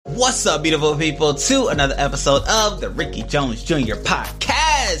What's up, beautiful people, to another episode of the Ricky Jones Jr.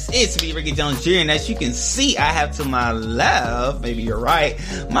 Podcast. It's me, Ricky Jones Jr., and as you can see, I have to my left, maybe you're right,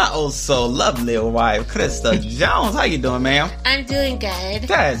 my oh so lovely wife, Krista Jones. How you doing, ma'am? I'm doing good.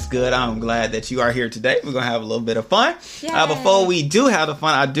 That's good. I'm glad that you are here today. We're going to have a little bit of fun. Before we do have the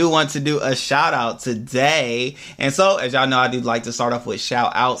fun, I do want to do a shout out today. And so, as y'all know, I do like to start off with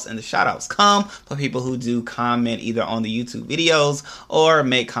shout outs, and the shout outs come for people who do comment either on the YouTube videos or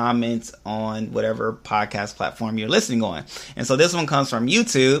make comments on whatever podcast platform you're listening on. And so this one comes from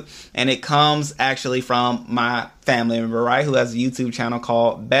YouTube, and it comes actually from my family member, right, who has a YouTube channel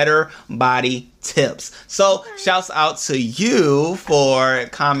called Better Body Tips. So shouts out to you for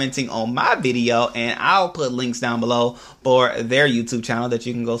commenting on my video, and I'll put links down below for their YouTube channel that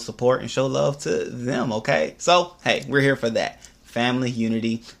you can go support and show love to them. Okay, so hey, we're here for that. Family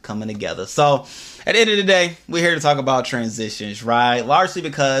unity coming together. So at the end of the day, we're here to talk about transitions, right? Largely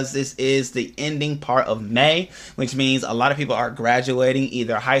because this is the ending part of May, which means a lot of people are graduating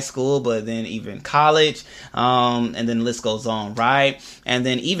either high school, but then even college, and then the list goes on, right? And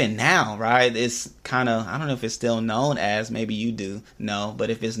then even now, right, it's kind of, I don't know if it's still known as, maybe you do know, but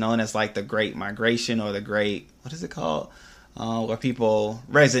if it's known as like the Great Migration or the Great, what is it called? Where people,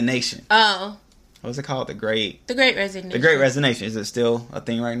 resignation. Oh. What's it called? The Great Resignation. The Great Resignation. Is it still a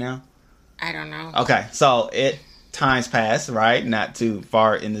thing right now? I don't know. Okay, so times passed, right? Not too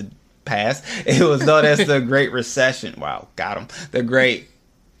far in the past. It was known as the Great Recession. Wow, got him. The Great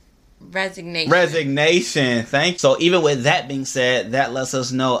Resignation. Thank you. So even with that being said, that lets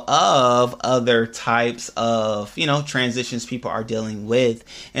us know of other types of, transitions people are dealing with.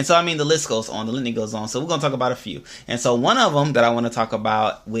 And so, the list goes on, the litany goes on. So we're going to talk about a few. And so one of them that I want to talk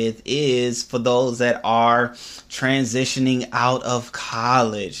about with is for those that are transitioning out of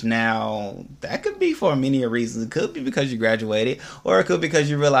college. Now, that could be for many reasons. It could be because you graduated, or it could be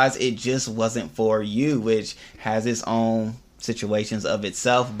because you realize it just wasn't for you, which has its own situations of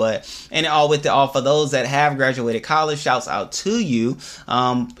itself. But for those that have graduated college, shouts out to you.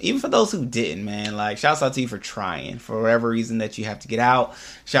 Even for those who didn't, man, like shouts out to you for trying for whatever reason that you have to get out.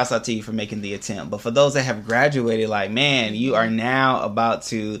 Shouts out to you for making the attempt. But for those that have graduated, like, man, you are now about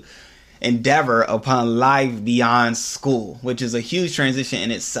to endeavor upon life beyond school, which is a huge transition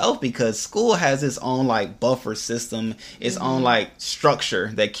in itself because school has its own like buffer system, its own like structure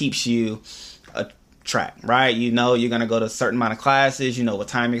that keeps you track, right? You're going to go to a certain amount of classes, what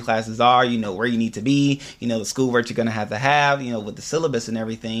time your classes are, where you need to be, the schoolwork you're going to have, with the syllabus and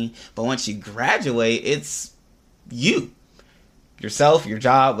everything. But once you graduate, it's yourself, your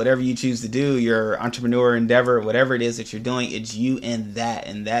job, whatever you choose to do, your entrepreneur endeavor, whatever it is that you're doing, it's you and that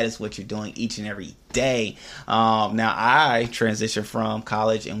is what you're doing each and every day. Now I transitioned from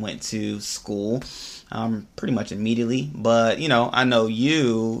college and went to school pretty much immediately, but I know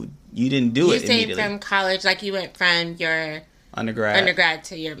you didn't do it immediately. You say from college, like you went from your undergrad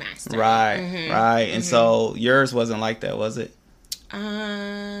to your master. Right, right. And so yours wasn't like that, was it?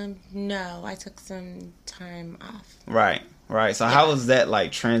 No, I took some time off. Right. So how was that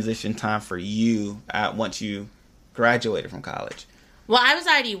like transition time for you once you graduated from college? Well, I was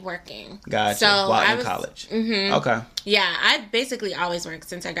already working. Gotcha. So while in college. Mm-hmm. Okay. Yeah, I've basically always worked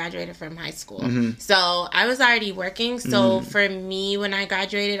since I graduated from high school. So I was already working. So for me, when I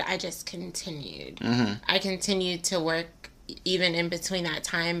graduated, I just continued. I continued to work even in between that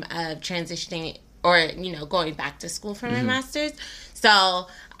time of transitioning or, going back to school for my master's. So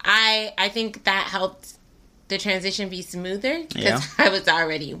I think that helped the transition be smoother because I was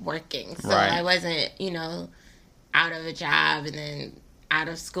already working. So I wasn't, out of a job and then out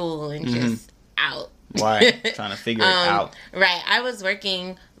of school and just out. Right. Trying to figure it out. Right. I was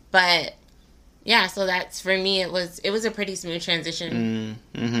working, but yeah, so that's for me, it was a pretty smooth transition.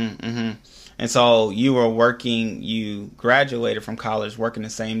 And so you were working, you graduated from college working the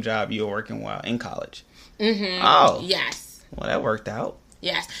same job you were working while in college. Oh. Yes. Well, that worked out.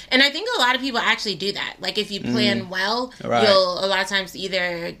 Yes. And I think a lot of people actually do that. Like, if you plan well, you'll a lot of times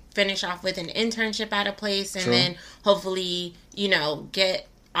either finish off with an internship at a place and then hopefully, get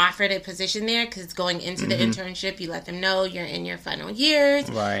offered a position there because going into the internship, you let them know you're in your final years.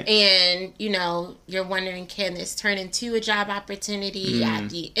 Right. And, you're wondering, can this turn into a job opportunity at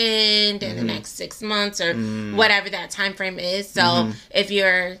the end in the next 6 months or whatever that time frame is. So if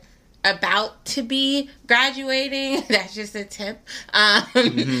you're about to be graduating, that's just a tip.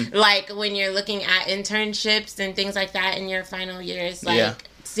 Like when you're looking at internships and things like that in your final years, like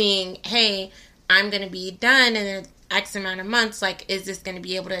seeing, hey, I'm going to be done in X amount of months. Like, is this going to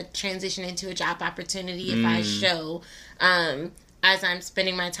be able to transition into a job opportunity if I show, as I'm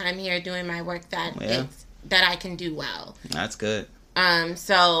spending my time here doing my work, that I can do well. That's good.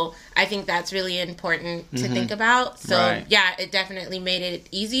 So I think that's really important to think about. So yeah, it definitely made it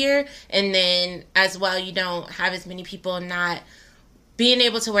easier. And then as well, you don't have as many people not being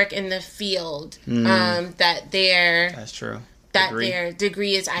able to work in the field that that's true. Their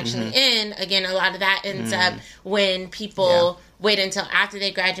degree is actually in. Again, a lot of that ends up when people wait until after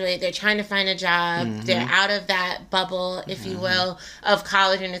they graduate. They're trying to find a job. They're out of that bubble, if you will, of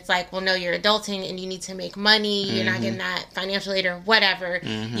college. And it's like, well, no, you're adulting and you need to make money. You're not getting that financial aid or whatever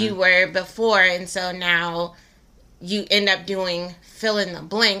you were before. And so now you end up doing fill in the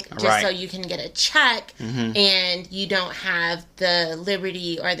blank just so you can get a check, and you don't have the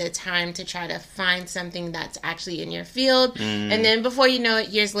liberty or the time to try to find something that's actually in your field. And then before you know it,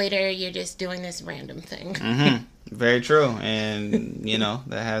 years later, you're just doing this random thing. Very true. And, you know,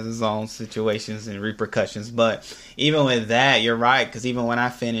 that has its own situations and repercussions. But even with that, you're right. Because even when I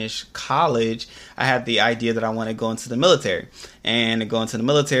finished college, I had the idea that I wanted to go into the military. And to go into the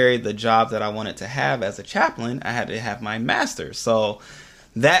military, the job that I wanted to have as a chaplain, I had to have my master's. So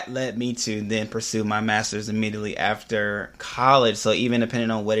that led me to then pursue my master's immediately after college. So even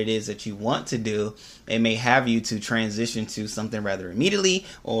depending on what it is that you want to do, it may have you to transition to something rather immediately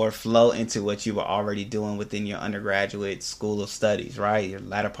or flow into what you were already doing within your undergraduate school of studies, right? Your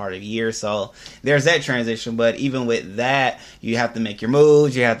latter part of the year. So there's that transition. But even with that, you have to make your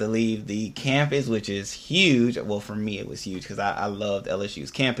moves. You have to leave the campus, which is huge. Well, for me, it was huge because I loved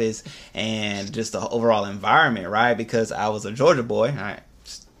LSU's campus and just the overall environment, right? Because I was a Georgia boy.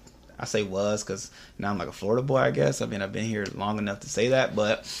 I say was because now I'm like a Florida boy, I guess. I mean, I've been here long enough to say that.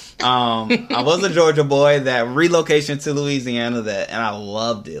 But I was a Georgia boy. That relocation to Louisiana, and I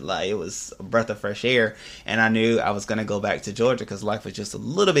loved it. Like, it was a breath of fresh air. And I knew I was going to go back to Georgia because life was just a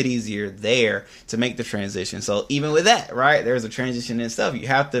little bit easier there to make the transition. So even with that, right, there's a transition and stuff. You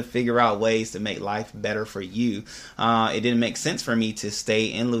have to figure out ways to make life better for you. It didn't make sense for me to stay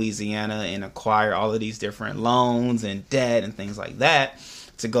in Louisiana and acquire all of these different loans and debt and things like that.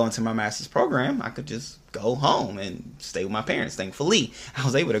 To go into my master's program, I could just go home and stay with my parents. Thankfully, I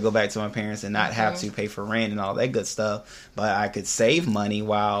was able to go back to my parents and not have to pay for rent and all that good stuff. But I could save money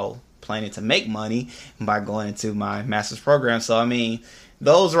while planning to make money by going into my master's program. So, I mean,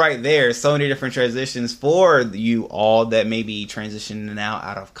 those right there, so many different transitions for you all that may be transitioning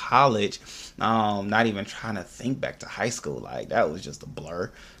out of college. Not even trying to think back to high school. Like, that was just a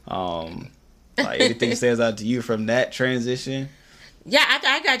blur. Like, anything stands out to you from that transition? Yeah, after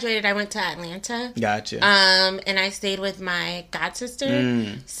I graduated, I went to Atlanta. Gotcha. And I stayed with my god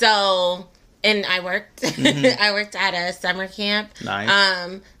sister. So, and I worked. I worked at a summer camp.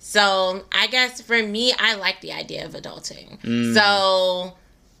 Nice. So I guess for me, I like the idea of adulting. So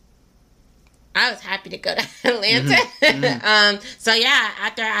I was happy to go to Atlanta. So yeah,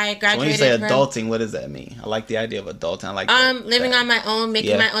 after I graduated, so when you say adulting, what does that mean? I like the idea of adulting. I like living on my own,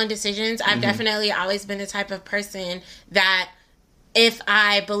 making my own decisions. I've definitely always been the type of person that, if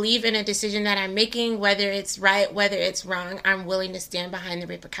I believe in a decision that I'm making, whether it's right, whether it's wrong, I'm willing to stand behind the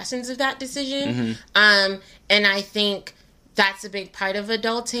repercussions of that decision. And I think that's a big part of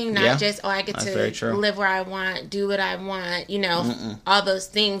adulting, not just, I get to live where I want, do what I want, you know, all those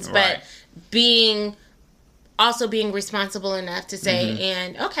things, but being responsible enough to say,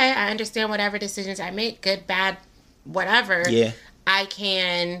 and okay, I understand whatever decisions I make, good, bad, whatever, I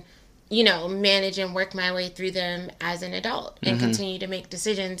can, you know, manage and work my way through them as an adult and continue to make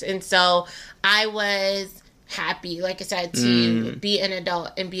decisions. And so I was happy, like I said, to be an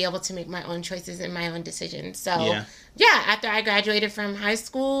adult and be able to make my own choices and my own decisions. So yeah, after I graduated from high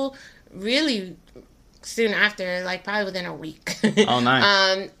school, really soon after, like probably within a week, oh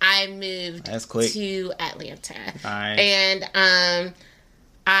nice, I moved to Atlanta. Nice. And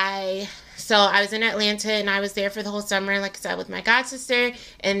So I was in Atlanta and I was there for the whole summer, like I said, with my god sister.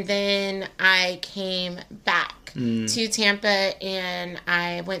 And then I came back to Tampa and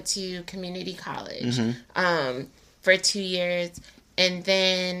I went to community college for 2 years. And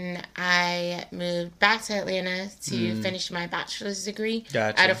then I moved back to Atlanta to finish my bachelor's degree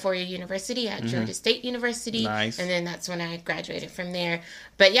at a four-year university at Georgia State University. Nice. And then that's when I graduated from there.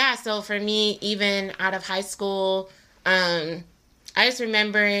 But yeah, so for me, even out of high school, I just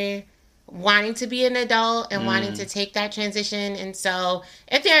remember wanting to be an adult and wanting to take that transition. And so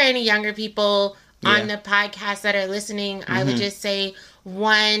if there are any younger people on the podcast that are listening, I would just say,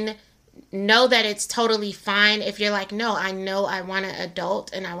 one, know that it's totally fine if you're like, no, I know I want to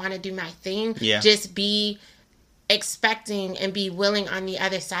adult and I want to do my thing. Just be expecting and be willing on the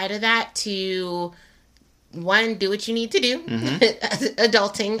other side of that to, one, do what you need to do.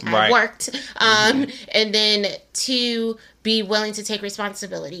 Adulting, I worked. And then two, be willing to take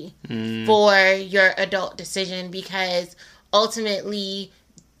responsibility for your adult decision, because ultimately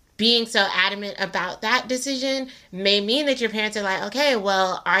being so adamant about that decision may mean that your parents are like, okay,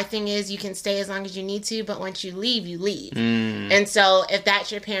 well, our thing is you can stay as long as you need to, but once you leave, you leave. And so if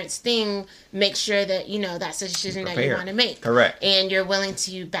that's your parents' thing, make sure that, you know, that's a decision that you want to make. Correct. And you're willing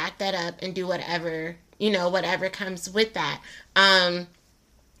to back that up and do whatever, you know, whatever comes with that.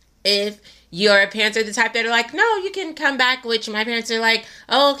 If your parents are the type that are like, no, you can come back, which my parents are like,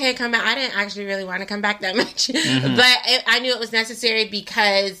 oh, okay, come back. I didn't actually really want to come back that much. But I knew it was necessary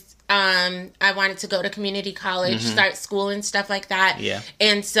because I wanted to go to community college, start school and stuff like that. Yeah.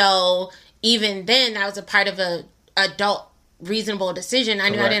 And so even then, that was a part of a adult reasonable decision. I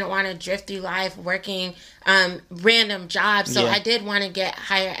knew I didn't want to drift through life working random jobs. So I did want to get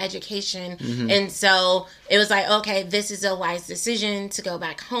higher education. And so it was like, okay, this is a wise decision to go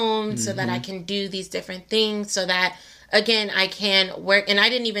back home so that I can do these different things so that, again, I can work. And I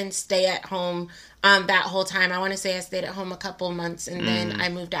didn't even stay at home that whole time. I want to say I stayed at home a couple months and then I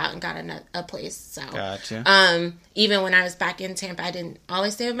moved out and got a place. So, gotcha. Even when I was back in Tampa, I didn't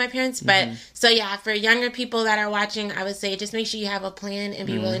always stay with my parents. But so yeah, for younger people that are watching, I would say just make sure you have a plan and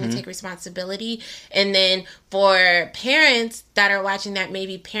be willing to take responsibility. And then for parents that are watching that may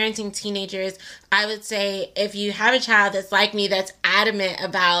be parenting teenagers, I would say if you have a child that's like me, that's adamant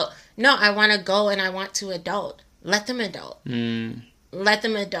about, no, I want to go and I want to adult, let them adult. Let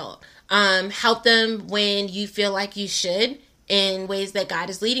them adult. Help them when you feel like you should in ways that God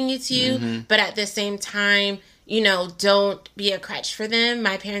is leading you to. But at the same time, you know, don't be a crutch for them.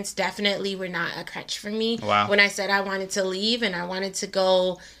 My parents definitely were not a crutch for me. Wow. When I said I wanted to leave and I wanted to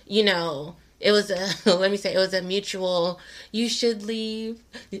go, you know, it was it was a mutual, you should leave,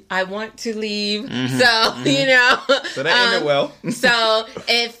 I want to leave. So, you know. So that ended well. So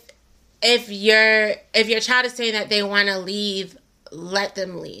if your child is saying that they want to leave, let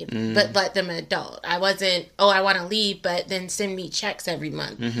them leave, but let them adult. I wasn't, I want to leave, but then send me checks every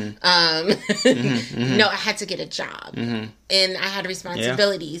month. No, I had to get a job and I had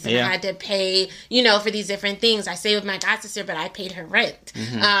responsibilities and I had to pay, you know, for these different things. I stayed with my godsister, but I paid her rent.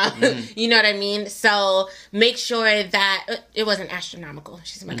 You know what I mean? So make sure that it wasn't astronomical.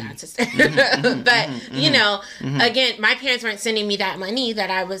 She's my godsister. But, you know, again, my parents weren't sending me that money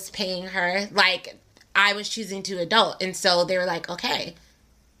that I was paying her. Like, I was choosing to adult. And so they were like, okay,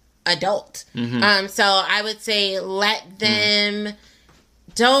 adult. So I would say let them,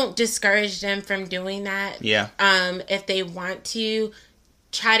 don't discourage them from doing that. Yeah. If they want to,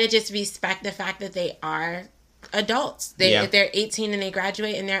 try to just respect the fact that they are adults. If they're 18 and they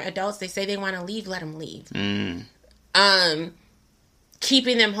graduate and they're adults, they say they want to leave, let them leave.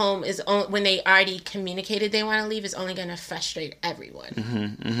 Keeping them home is when they already communicated they want to leave is only going to frustrate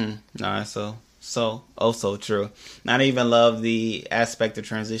everyone. Nah, so true. And I even love the aspect of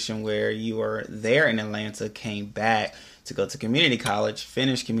transition where you were there in Atlanta, came back to go to community college,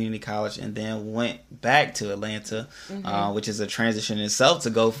 finished community college, and then went back to Atlanta, which is a transition in itself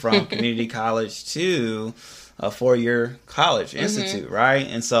to go from community college to a 4-year college institute, right?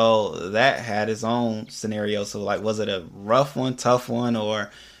 And so that had its own scenario. So, like, was it a rough one, tough one,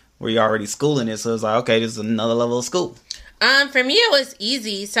 or were you already schooling it? So it was like, okay, this is another level of school. For me, it was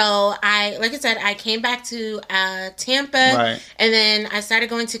easy. So like I said, I came back to Tampa, and then I started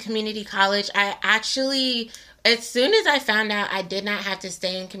going to community college. I actually, as soon as I found out I did not have to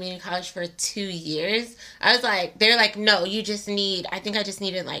stay in community college for 2 years, I was like, they're like, no, you just need, I think I just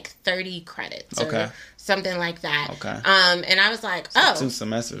needed like 30 credits or something like that. And I was like, so 2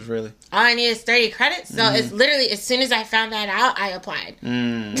 semesters, really. All I need is 30 credits. So it's literally, as soon as I found that out, I applied.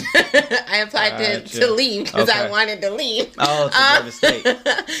 I applied to leave because I wanted to leave. Oh, to go to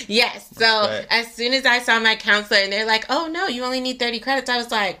state. Yes. So as soon as I saw my counselor and they're like, oh, no, you only need 30 credits, I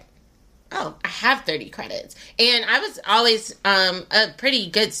was like, oh, I have 30 credits. And I was always a pretty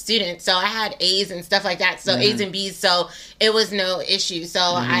good student. So I had A's and stuff like that. So A's and B's. So it was no issue. So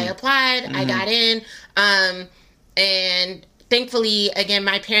I applied. I got in. And thankfully, again,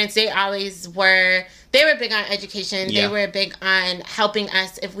 my parents, they were big on education. They were big on helping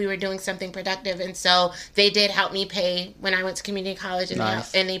us if we were doing something productive. And so they did help me pay when I went to community college. And,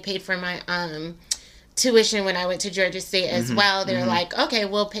 and they paid for my tuition when I went to Georgia State as well. They were like, okay,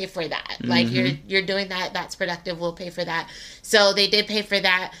 we'll pay for that. Like, you're doing that. That's productive. We'll pay for that. So they did pay for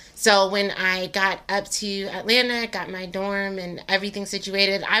that. So when I got up to Atlanta, got my dorm and everything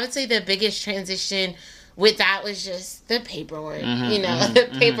situated, I would say the biggest transition with that was just the paperwork, the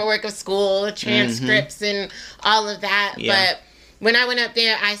paperwork of school, transcripts and all of that. But when I went up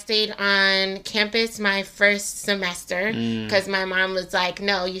there, I stayed on campus my first semester because my mom was like,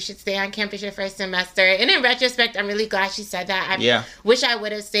 no, you should stay on campus your first semester. And in retrospect, I'm really glad she said that. I wish I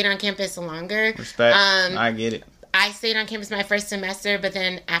would have stayed on campus longer. Respect. I get it. I stayed on campus my first semester, but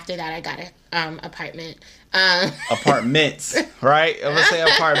then after that, I got an apartment. Apartments, right? I'm gonna say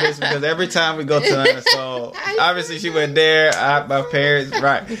apartments because every time we go to Atlanta, so obviously she went there. My parents,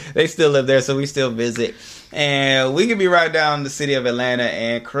 right? They still live there, so we still visit. And we could be right down the city of Atlanta,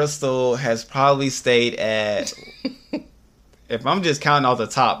 and Crystal has probably stayed at, if I'm just counting off the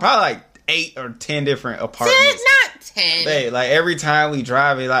top, probably like 8 or 10 different apartments. Not 10. Babe, like every time we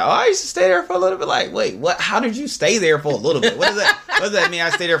drive, it's like, oh, I used to stay there for a little bit. Like, wait, what? How did you stay there for a little bit? What does that mean? I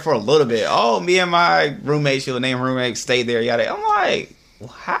stayed there for a little bit. Oh, me and my roommate, she was named roommate, stayed there. Yada. I'm like,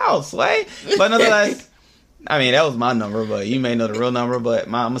 how, Sway? But nonetheless, I mean, that was my number, but you may know the real number, but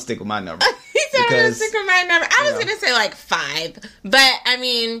I'm gonna stick with my number. He said I'm gonna stick with my number. I was gonna say like 5, but I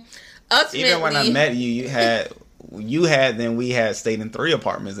mean, ultimately, even when I met you, then we had stayed in 3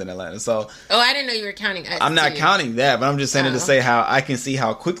 apartments in Atlanta. So I didn't know you were counting us. I'm not counting that, but I'm just saying it to say how I can see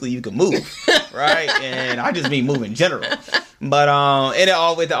how quickly you can move, right? And I just mean move in general. But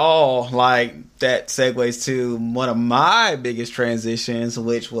like that segues to one of my biggest transitions,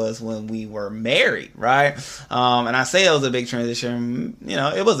 which was when we were married, right? And I say it was a big transition. You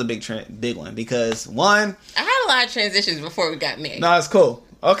know, it was a big one because one, I had a lot of transitions before we got married. No, it's cool.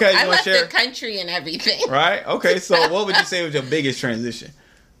 Okay, I left the country and everything. Right? Okay, so what would you say was your biggest transition?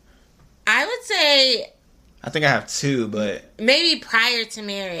 I would say... I think I have 2, but... Maybe prior to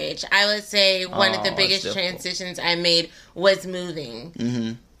marriage, I would say one of the biggest transitions I made was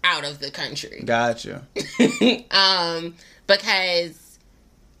moving out of the country. Gotcha. Because,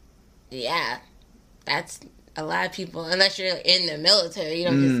 yeah, that's... A lot of people, unless you're in the military, you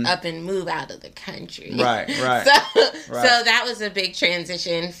don't just up and move out of the country. Right. So that was a big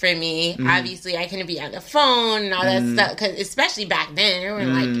transition for me. Obviously, I couldn't be on the phone and all that stuff, because especially back then, there were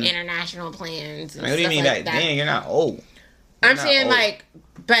like international plans. And what do you mean back then? You're not old. I'm saying like,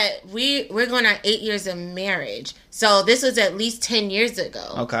 but we're going on 8 years of marriage, so this was at least 10 years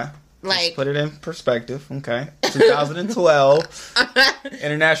ago. Okay. Like, let's put it in perspective, okay? 2012,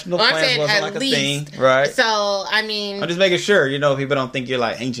 international plans wasn't like a thing, right? So, I mean... I'm just making sure, people don't think you're,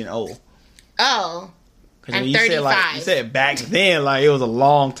 like, ancient old. Oh, I'm 35. You said back then, like, it was a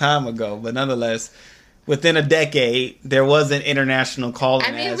long time ago, but nonetheless, within a decade, there wasn't international calling.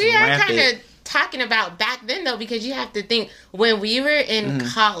 I mean, we are kind of talking about back then, though, because you have to think, when we were in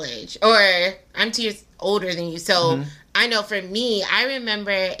college, or I'm 2 years older than you, so... I know for me, I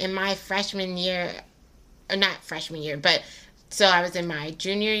remember in my freshman year, or not freshman year, but so I was in my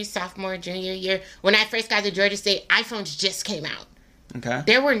sophomore, junior year. When I first got to Georgia State, iPhones just came out. Okay.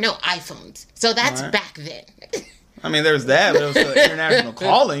 There were no iPhones. So that's back then. I mean, there's that, but it was international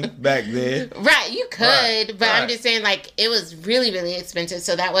calling back then. Right, you could, but I'm just saying, like, it was really, really expensive,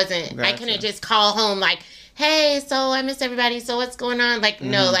 so that wasn't, I couldn't just call home, like, hey, so I miss everybody, so what's going on? Like,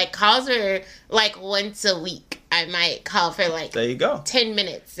 no, like, calls were, like, once a week. I might call for like there you go 10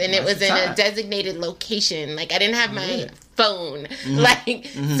 minutes and it was in a designated location. Like I didn't have my phone.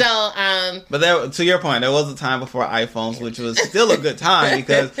 So but there, to your point, there was a time before iPhones, which was still a good time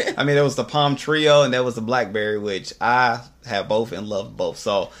because I mean there was the Palm Trio and there was the BlackBerry, which I had both and loved both.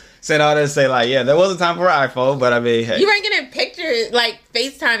 So said all that to say, like, yeah, there was a time for an iPhone, but I mean, hey. You weren't going to picture, like,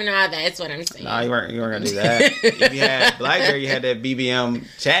 FaceTime and all that. That's what I'm saying. No, you weren't going to do that. If you had BlackBerry, you had that BBM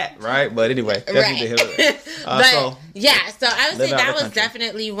chat, right? But anyway, that's right. So I would say that was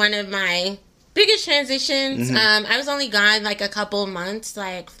definitely one of my biggest transitions. I was only gone, like, a couple months,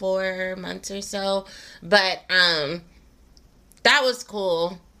 like 4 months or so. But that was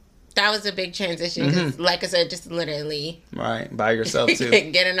cool. That was a big transition because, like I said, just literally by yourself too.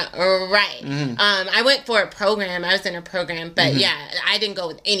 I went for a program. I was in a program, but I didn't go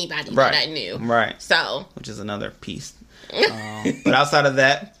with anybody that I knew. So, which is another piece. But outside of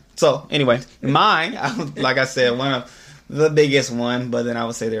that, so anyway, mine, like I said, one of the biggest one, but then I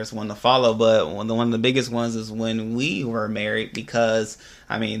would say there's one to follow. But one of the biggest ones is when we were married, because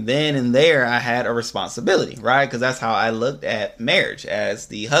I mean, then and there I had a responsibility, right? Because that's how I looked at marriage. As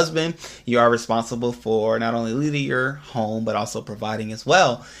the husband, you are responsible for not only leading your home, but also providing as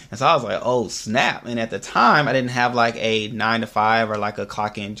well. And so I was like, oh, snap. And at the time, I didn't have like a 9-to-5 or like a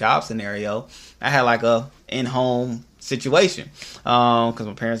clock-in job scenario. I had like a in-home situation because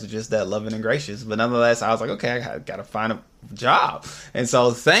my parents are just that loving and gracious. But nonetheless, I was like, okay, I gotta find a job. And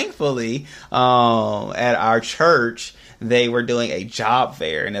so thankfully at our church, they were doing a job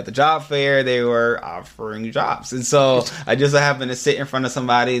fair, and at the job fair they were offering jobs. And so I just happened to sit in front of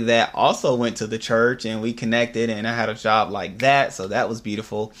somebody that also went to the church, and we connected, and I had a job like that. So that was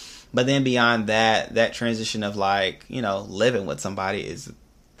beautiful. But then beyond that transition of like, living with somebody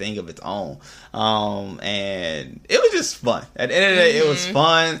thing of its own. And it was just fun. At the end of the day, it was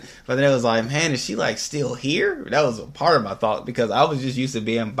fun. But then it was like, man, is she like still here? That was a part of my thought, because I was just used to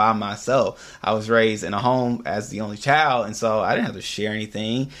being by myself. I was raised in a home as the only child, and so I didn't have to share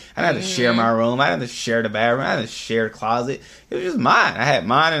anything. I didn't have to share my room. I didn't have to share the bathroom. I didn't have to share the closet. It was just mine. I had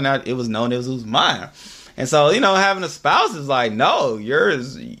mine, and it was known as it was mine. And so, you know, having a spouse is like, no,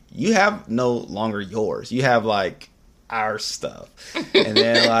 yours, you have no longer yours. You have like our stuff. And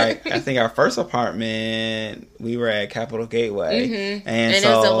then like, I think our first apartment, we were at Capitol Gateway. And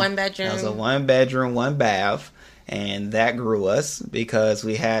so it was a 1-bedroom. It was a 1-bedroom, 1-bath. And that grew us because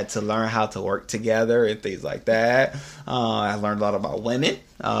we had to learn how to work together and things like that. I learned a lot about women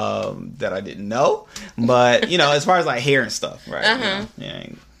that I didn't know. But, you know, as far as like hair and stuff, right?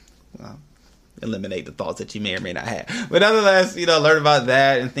 You know, eliminate the thoughts that you may or may not have. But nonetheless, you know, learn about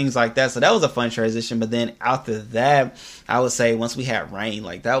that and things like that. So that was a fun transition. But then after that, I would say once we had Rain,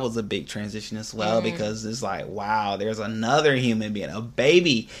 like that was a big transition as well, because it's like, wow, there's another human being, a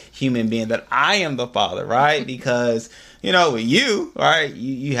baby human being that I am the father, right? Because, you know, with you, right,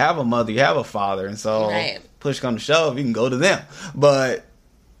 you have a mother, you have a father. And so push come to shove, you can go to them. But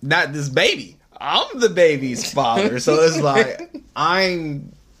not this baby. I'm the baby's father. So it's like,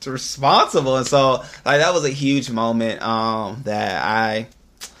 I'm responsible. And so like that was a huge moment that I,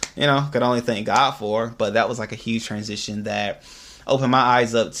 you know, could only thank God for. But that was like a huge transition that opened my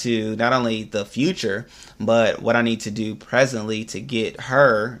eyes up to not only the future, but what I need to do presently to get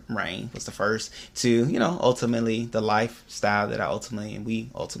her, Rain was the first, to, you know, ultimately the lifestyle that we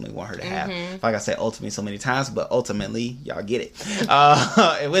ultimately want her to have. Like I said ultimately so many times, but ultimately y'all get it.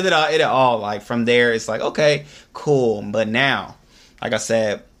 And with it all, like from there it's like, okay, cool. But now, like I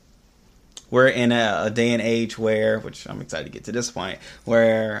said, we're in a day and age where, which I'm excited to get to this point,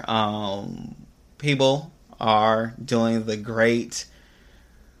 where people are doing the great,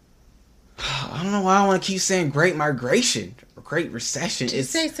 I don't know why I want to keep saying great migration, or great recession.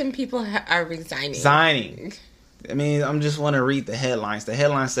 Just say some people are resigning. Resigning. I mean, I'm just want to read the headlines. The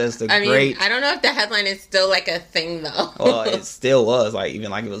headline says I don't know if the headline is still like a thing though. Well, it still was, like,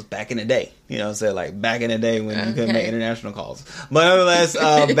 even like it was back in the day. You know, so like back in the day when you couldn't make international calls. But nonetheless,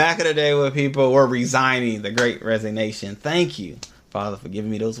 back in the day when people were resigning, the great resignation. Thank you, Father, for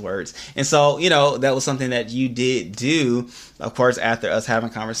giving me those words. And so, you know, that was something that you did do, of course, after us having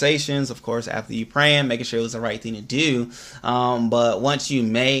conversations, of course, after you praying, making sure it was the right thing to do. But once you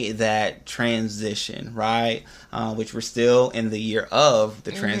made that transition, right, which we're still in the year of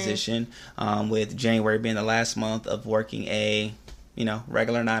the transition, with January being the last month of working a, you know,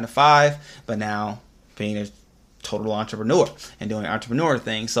 regular 9-to-5, but now being a total entrepreneur and doing entrepreneur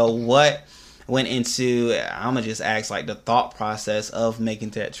things. So what went into, I'm gonna just ask like the thought process of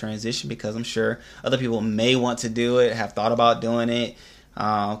making that transition, because I'm sure other people may want to do it, have thought about doing it,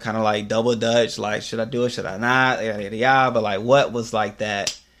 kind of like double dutch, like should I do it, should I not, yada, yada, yada. But like, what was like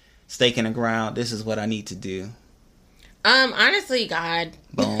that stake in the ground, this is what I need to do? Honestly, God.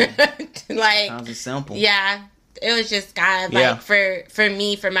 Boom. Like, sounds as simple. Yeah, it was just God. Like for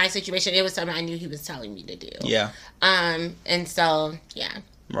me, for my situation, it was something I knew He was telling me to do. Yeah. And so yeah.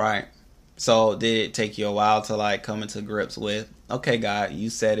 Right. So did it take you a while to like come into grips with, okay, God,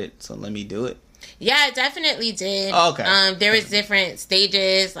 you said it, so let me do it? Yeah, it definitely did. Oh, okay. There was different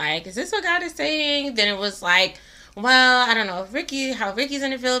stages. Like, is this what God is saying? Then it was like, well, I don't know how Ricky's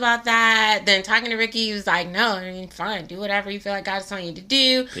gonna feel about that. Then talking to Ricky, he was like, no, I mean, fine, do whatever you feel like God's telling you to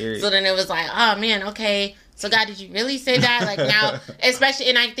do. Period. So then it was like, oh man, okay. So God, did you really say that? Like now, especially,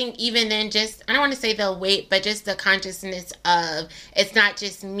 and I think even then, just, I don't want to say the weight, but just the consciousness of, it's not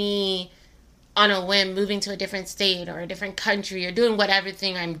just me on a whim moving to a different state or a different country or doing whatever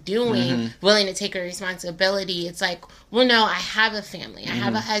thing I'm doing, willing to take a responsibility. It's like, well, no, I have a family. I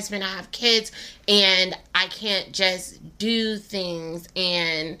have a husband. I have kids. And I can't just do things.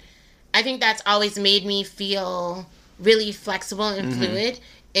 And I think that's always made me feel really flexible and fluid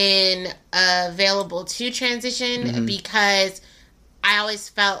and available to transition, because I always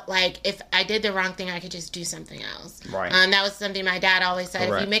felt like if I did the wrong thing, I could just do something else. Right. That was something my dad always said.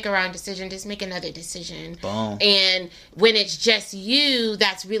 Correct. If you make a wrong decision, just make another decision. Boom. And when it's just you,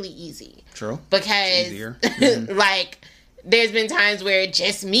 that's really easy. True. Because, like, there's been times where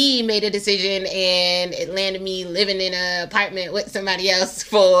just me made a decision and it landed me living in an apartment with somebody else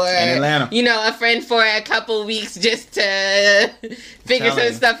for, in Atlanta, you know, a friend for a couple weeks just to figure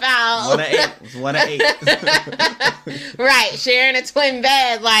some stuff out. 1 of 8. Right. Sharing a twin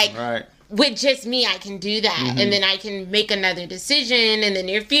bed. Like, right. With just me, I can do that. And then I can make another decision in the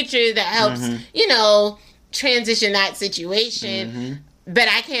near future that helps, you know, transition that situation. But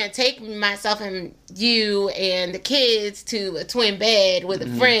I can't take myself and you and the kids to a twin bed with a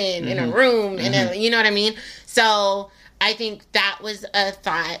friend in a room, and you know what I mean? So I think that was a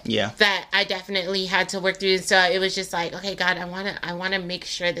thought that I definitely had to work through. So it was just like, okay, God, I want to make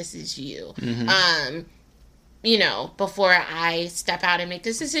sure this is you. You know, before I step out and make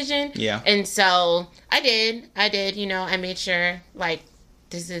this decision. Yeah. And so I did, you know, I made sure, like,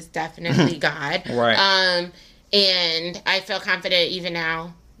 this is definitely God. Right. And I feel confident even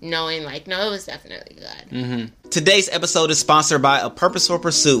now, knowing, like, no, it was definitely God. Today's episode is sponsored by A Purposeful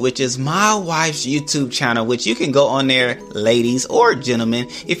Pursuit, which is my wife's YouTube channel, which you can go on there, ladies or gentlemen,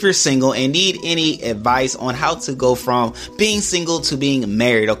 if you're single and need any advice on how to go from being single to being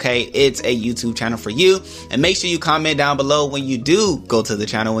married, okay? It's a YouTube channel for you. And make sure you comment down below when you do go to the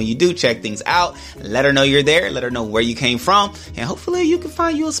channel, when you do check things out. Let her know you're there. Let her know where you came from. And hopefully you can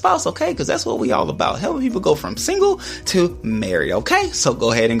find you a spouse, okay? Because that's what we all about. Helping people go from single to married, okay? So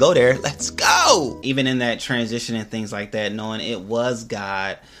go ahead and go there. Let's go! Even in that transition and things like that, knowing it was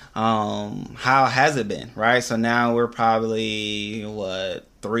God, how has it been, right? So now we're probably 4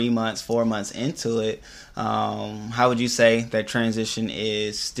 months into it. How would you say that transition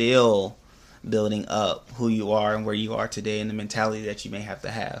is still building up who you are and where you are today and the mentality that you may have to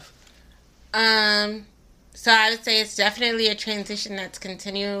have? So I would say it's definitely a transition that's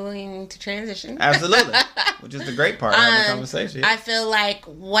continuing to transition. Absolutely. Which is the great part of having a conversation. I feel like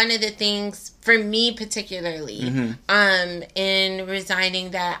one of the things, for me particularly, in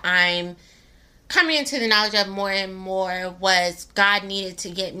resigning that I'm coming into the knowledge of more and more was God needed to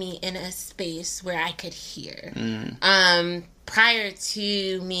get me in a space where I could hear. Prior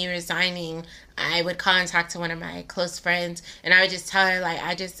to me resigning, I would call and talk to one of my close friends, and I would just tell her, like,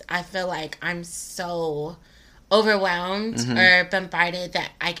 I feel like I'm so overwhelmed or bombarded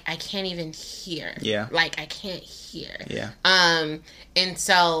that I can't even hear. Yeah. Like, I can't hear. Yeah. And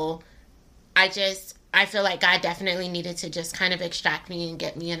so I feel like God definitely needed to just kind of extract me and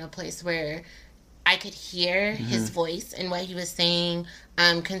get me in a place where I could hear his voice and what he was saying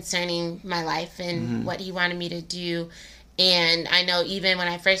concerning my life and what he wanted me to do. And I know even when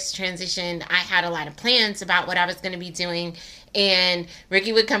I first transitioned, I had a lot of plans about what I was going to be doing. And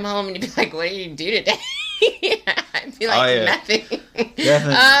Ricky would come home and he'd be like, "What did you do today?" I'd be like, "Nothing." And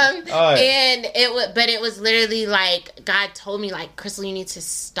it was literally like God told me, like, "Crystal, you need to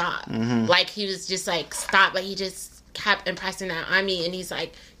stop." Like, he was just like, "Stop." Like, he just kept impressing that on me, and he's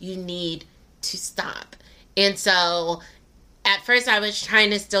like, "You need to stop." And so at first I was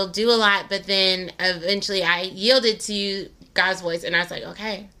trying to still do a lot, but then eventually I yielded to God's voice, and I was like,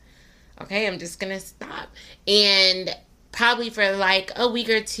 okay, I'm just going to stop. And probably for like a week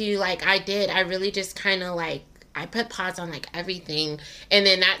or two, like I really just kind of like, I put pause on like everything. And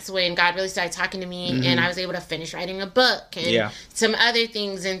then that's when God really started talking to me, and I was able to finish writing a book and some other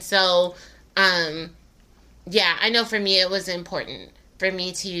things. And so, I know for me it was important for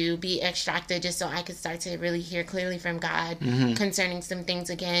me to be extracted just so I could start to really hear clearly from God concerning some things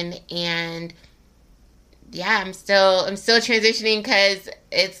again. And I'm still transitioning, because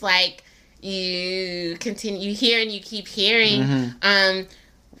it's like you hear and you keep hearing.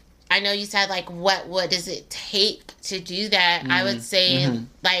 I know you said, like, what does it take to do that? I would say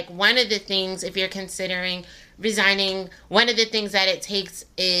like one of the things, if you're considering resigning, one of the things that it takes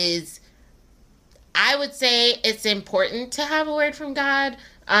is, I would say it's important to have a word from God,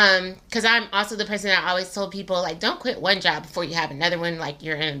 because I'm also the person that always told people, like, don't quit one job before you have another one, like,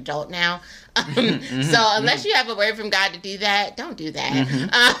 you're an adult now. So unless you have a word from God to do that, don't do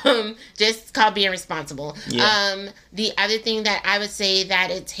that. Just call being responsible. The other thing that I would say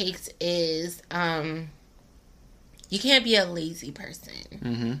that it takes is you can't be a lazy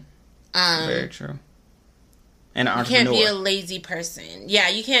person. Very true. And an entrepreneur. You can't be a lazy person. Yeah,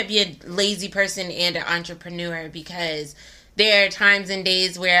 you can't be a lazy person and an entrepreneur, because there are times and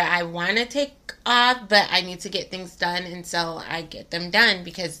days where I want to take off, but I need to get things done, and so I get them done,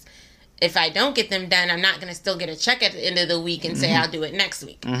 because if I don't get them done, I'm not going to still get a check at the end of the week and say I'll do it next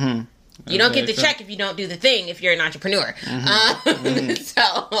week. You don't get the check if you don't do the thing, if you're an entrepreneur.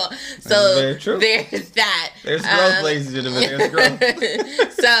 So there's that. There's growth, ladies and gentlemen. There's growth.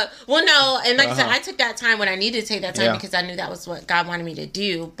 And like I said, I took that time when I needed to take that time, because I knew that was what God wanted me to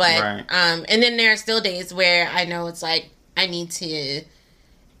do. But and then there are still days where I know it's like I need to.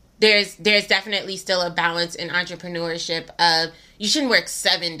 There's definitely still a balance in entrepreneurship of you shouldn't work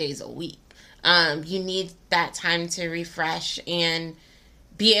 7 days a week. You need that time to refresh and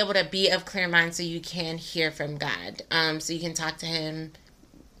be able to be of clear mind, so you can hear from God, so you can talk to him.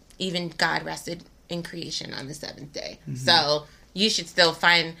 Even God rested in creation on the seventh day. So you should still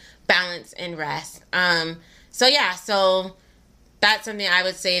find balance and rest. So that's something I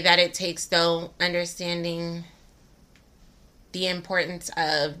would say that it takes, though, understanding the importance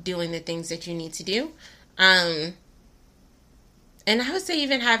of doing the things that you need to do. And I would say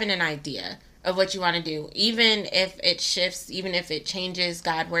even having an idea of what you want to do. Even if it shifts, even if it changes,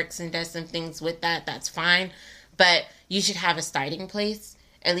 God works and does some things with that, that's fine. But you should have a starting place,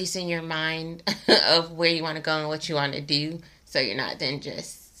 at least in your mind, of where you want to go and what you want to do. So you're not then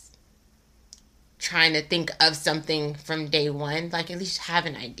just trying to think of something from day one. Like, at least have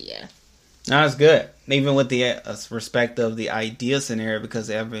an idea. No, that's good. Even with the respect of the idea scenario, because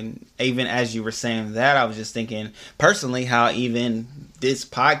even as you were saying that, I was just thinking personally how even this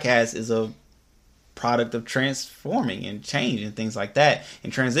podcast is a product of transforming and change and things like that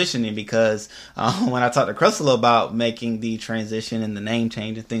and transitioning, because when I talked to Crystal about making the transition and the name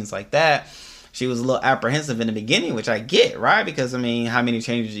change and things like that, she was a little apprehensive in the beginning, which I get, right? Because, I mean, how many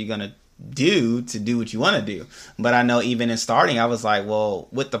changes are you going to do what you want to do? But I know even in starting, I was like, well,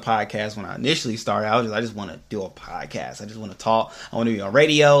 with the podcast, when I initially started, I just want to do a podcast. I just want to talk. I want to be on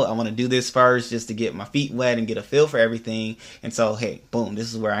radio. I want to do this first just to get my feet wet and get a feel for everything. And so, hey, boom,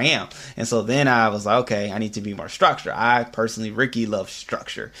 this is where I am. And so then I was like, okay, I need to be more structured. I personally, Ricky, love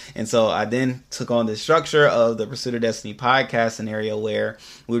structure. And so I then took on the structure of the Pursuit of Destiny podcast scenario, where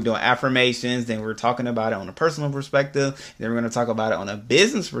we were doing affirmations, then we were talking about it on a personal perspective, then we're going to talk about it on a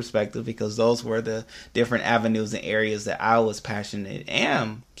business perspective, because those were the different avenues and areas that I was passionate and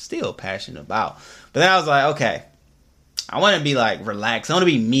am still passionate about. But then I was like, okay, I want to be like relaxed. I want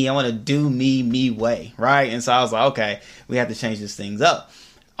to be me. I want to do me way, right? And so I was like, okay, we have to change these things up.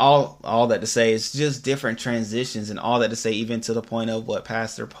 All that to say is just different transitions, and all that to say, even to the point of what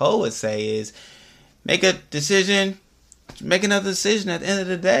Pastor Poe would say, is make a decision. Make another decision at the end of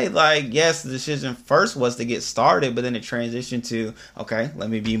the day. Like, yes, the decision first was to get started, but then it transitioned to, okay, let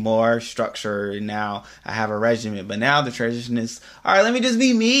me be more structured, and now I have a regimen. But now the transition is, all right, let me just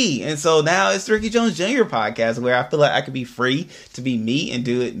be me. And so now it's the Ricky Jones Jr. podcast, where I feel like I could be free to be me and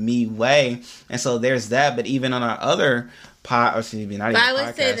do it me way. And so there's that. But even on our other I would say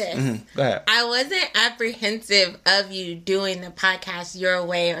this. Mm-hmm. Go ahead. I wasn't apprehensive of you doing the podcast your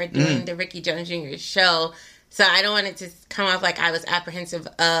way or doing the Ricky Jones Jr. show. So I don't want it to come off like I was apprehensive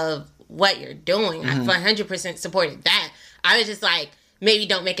of what you're doing. I 100% supported that. I was just like, maybe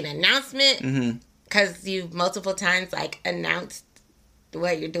don't make an announcement, because you've multiple times like announced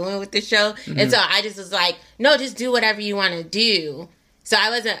what you're doing with the show. And so I just was like, no, just do whatever you want to do. So I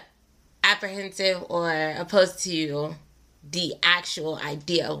wasn't apprehensive or opposed to the actual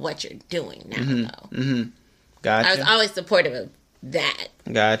idea of what you're doing now, though. Gotcha. I was always supportive of that.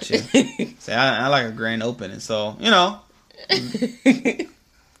 Gotcha. See, I like a grand opening, so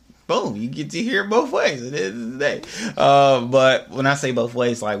boom, you get to hear it both ways at the end of the day. But when I say both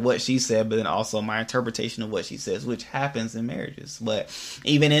ways, like what she said, but then also my interpretation of what she says, which happens in marriages. But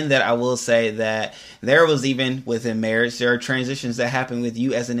even in that, I will say that there was, even within marriage, there are transitions that happen with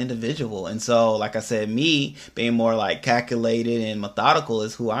you as an individual. And so, like I said, me being more like calculated and methodical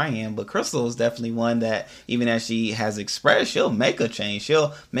is who I am. But Crystal is definitely one that, even as she has expressed, she'll make a change.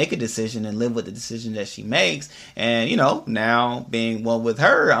 She'll make a decision and live with the decision that she makes. And, now being one with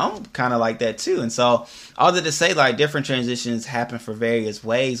her, I'm kind of like that too. And so all that to say, like, different transitions happen for various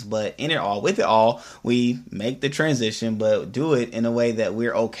ways, but with it all, we make the transition, but do it in a way that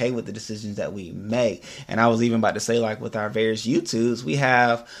we're okay with the decisions that we make. And I was even about to say, like, with our various YouTubes, we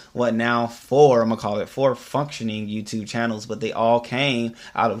have I'm gonna call it 4 functioning YouTube channels, but they all came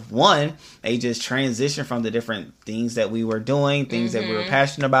out of one. They just transitioned from the different things that we were doing, things that we were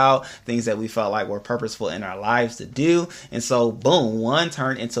passionate about, things that we felt like were purposeful in our lives to do. And so boom, one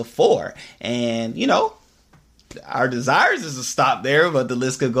turned into 4. And our desires is to stop there, but the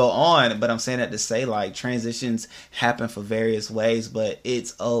list could go on. But I'm saying that to say, like, transitions happen for various ways, but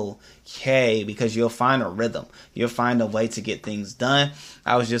it's okay, because you'll find a rhythm. You'll find a way to get things done.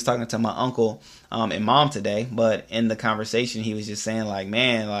 I was just talking to my uncle and mom today, but in the conversation, he was just saying, like,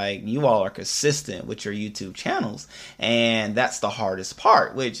 man, like, you all are consistent with your YouTube channels, and that's the hardest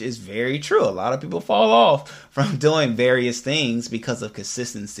part, which is very true. A lot of people fall off from doing various things because of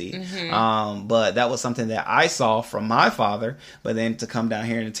consistency. But that was something that I saw from my father, but then to come down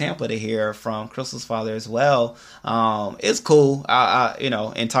here in Tampa to hear from Crystal's father as well, it's cool.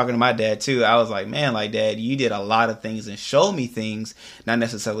 And talking to my dad too, I was like, man, like, Dad, you did a lot of things and showed me things, not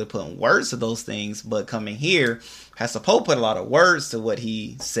necessarily putting words to those things, but coming here, Pastor Pope put a lot of words to what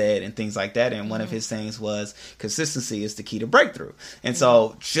he said and things like that. And one of his things was consistency is the key to breakthrough. And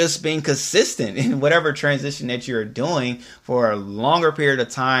so just being consistent in whatever transition that you're doing for a longer period of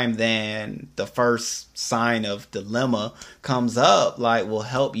time than the first sign of dilemma comes up, like, will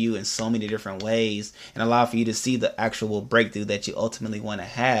help you in so many different ways and allow for you to see the actual breakthrough that you ultimately want to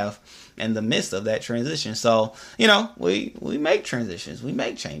have in the midst of that transition. So, you know, we make transitions, we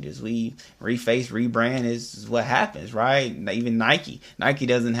make changes, we reface, rebrand is what happens, right? Even Nike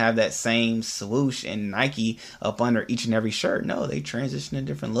doesn't have that same swoosh and Nike up under each and every shirt. No, they transition to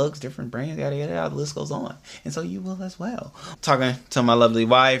different looks, different brands, yada yada yada. The list goes on, and so you will as well. Talking to my lovely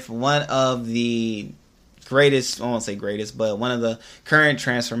wife, one of the greatest, I won't say greatest, but one of the current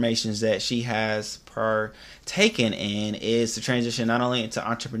transformations that she has partaken in is to transition not only into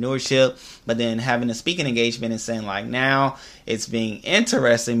entrepreneurship, but then having a speaking engagement and saying, like, now it's being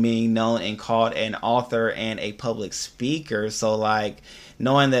interesting being known and called an author and a public speaker. So, like,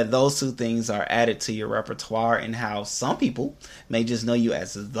 knowing that those two things are added to your repertoire and how some people may just know you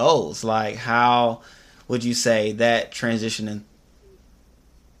as those, like, how would you say that transition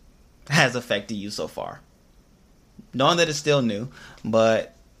has affected you so far? Knowing that it's still new,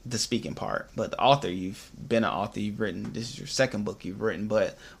 but the speaking part, but the author, you've been an author, you've written, this is your second book you've written,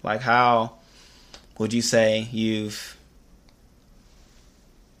 but like, how would you say you've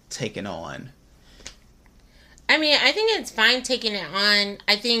taken on? I mean, I think it's fine taking it on.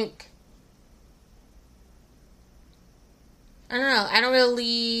 I think, I don't know, I don't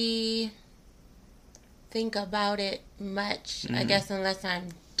really think about it much, I guess, unless I'm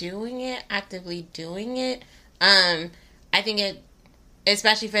actively doing it. I think it,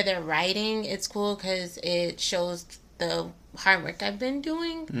 especially for the writing, it's cool because it shows the hard work I've been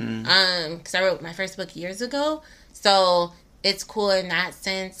doing. Because I wrote my first book years ago, so it's cool in that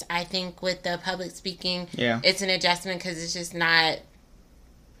sense. I think with the public speaking, it's an adjustment because it's just not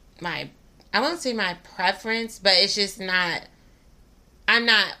I won't say my preference, but it's just not. I'm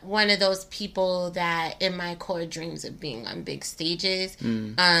not one of those people that in my core dreams of being on big stages.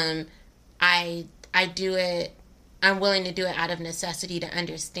 I do it, I'm willing to do it out of necessity to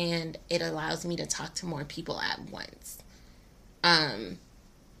understand it allows me to talk to more people at once.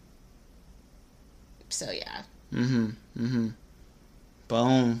 So, yeah.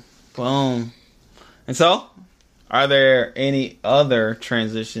 Boom. And so, are there any other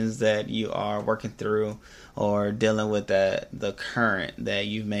transitions that you are working through or dealing with the current that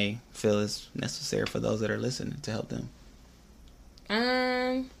you may feel is necessary for those that are listening to help them?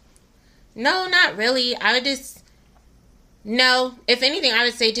 No, not really. No, if anything, I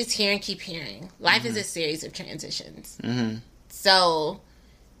would say just hear and keep hearing. Life is a series of transitions. So,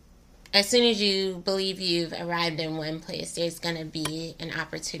 as soon as you believe you've arrived in one place, there's going to be an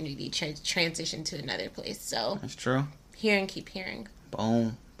opportunity to transition to another place. So, that's true. Hear and keep hearing.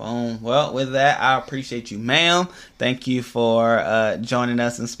 Boom. Well, with that, I appreciate you, ma'am. Thank you for joining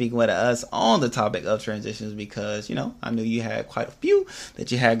us and speaking with us on the topic of transitions, because, you know, I knew you had quite a few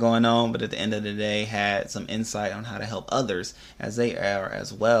that you had going on, but at the end of the day, had some insight on how to help others as they are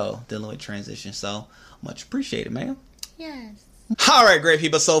as well dealing with transition. So, much appreciated, ma'am. Yes. All right, great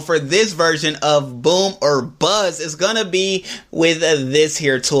people. So for this version of Boom or Buzz, it's going to be with this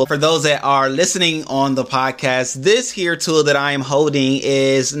here tool. For those that are listening on the podcast, this here tool that I am holding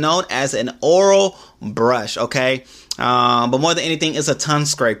is known as an oral brush, okay? But more than anything, it's a tongue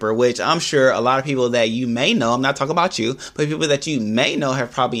scraper, which I'm sure a lot of people that you may know, I'm not talking about you, but people that you may know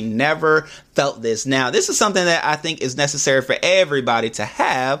have probably never felt this. Now, this is something that I think is necessary for everybody to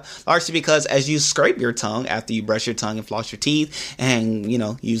have, largely because as you scrape your tongue after you brush your tongue and floss your teeth and, you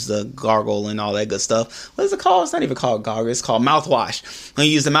know, use the gargle and all that good stuff. What is it called? It's not even called gargle. It's called mouthwash. When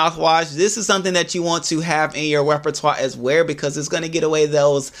you use the mouthwash, this is something that you want to have in your repertoire as well, because it's going to get away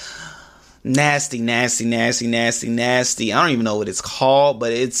those nasty. I don't even know what it's called,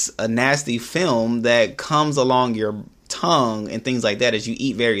 but it's a nasty film that comes along your tongue and things like that as you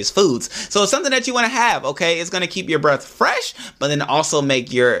eat various foods. So it's something that you want to have, okay? It's going to keep your breath fresh, but then also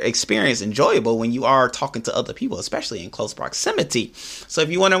make your experience enjoyable when you are talking to other people, especially in close proximity. So if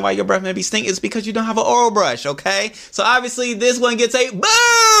you wonder why your breath may be stink, it's because you don't have an oral brush, okay? So obviously this one gets a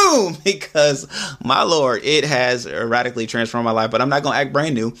boom, because my Lord, it has radically transformed my life, but I'm not going to act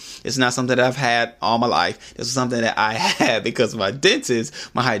brand new. It's not something that I've had all my life. This is something that I had because my dentist,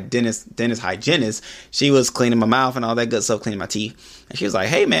 dentist hygienist, she was cleaning my mouth and all that good stuff, cleaning my teeth, and she was like,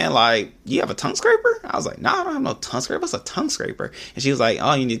 hey man, like, you have a tongue scraper? I was like, no, I don't have no tongue scraper. What's a tongue scraper? And she was like,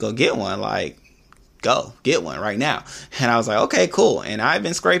 oh, you need to go get one. Like, go get one right now. And I was like, okay, cool. And I've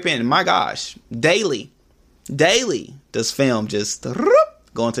been scraping, and my gosh, daily this film just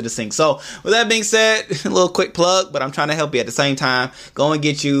go into the sink. So with that being said, a little quick plug, but I'm trying to help you at the same time. Go and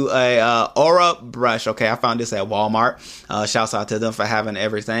get you a Aura brush. Okay, I found this at Walmart. Shouts out to them for having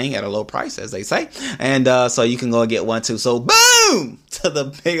everything at a low price, as they say. And so you can go and get one too. So boom to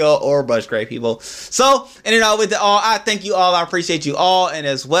the big old Aura brush, great people. So and with it all, I thank you all. I appreciate you all, and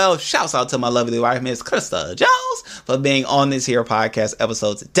as well, shouts out to my lovely wife, Miss Krista Jones, for being on this here podcast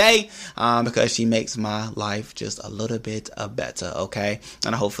episode today, because she makes my life just a little bit better. Okay.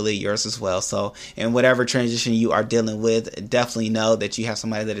 And hopefully yours as well. So in whatever transition you are dealing with, definitely know that you have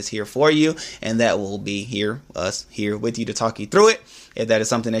somebody that is here for you, and that will be us here with you to talk you through it, if that is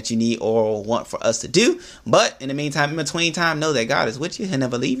something that you need or want for us to do. But in the meantime, in between time, know that God is with you. He'll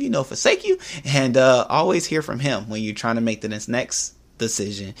never leave you, nor forsake you, and always hear from him when you're trying to make the next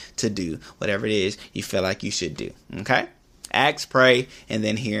decision to do whatever it is you feel like you should do. Okay? Ask, pray, and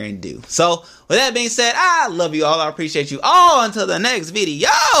then hear and do. So with that being said, I love you all. I appreciate you all. Until the next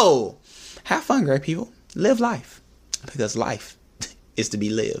video, have fun, great people. Live life, because life is to be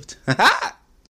lived.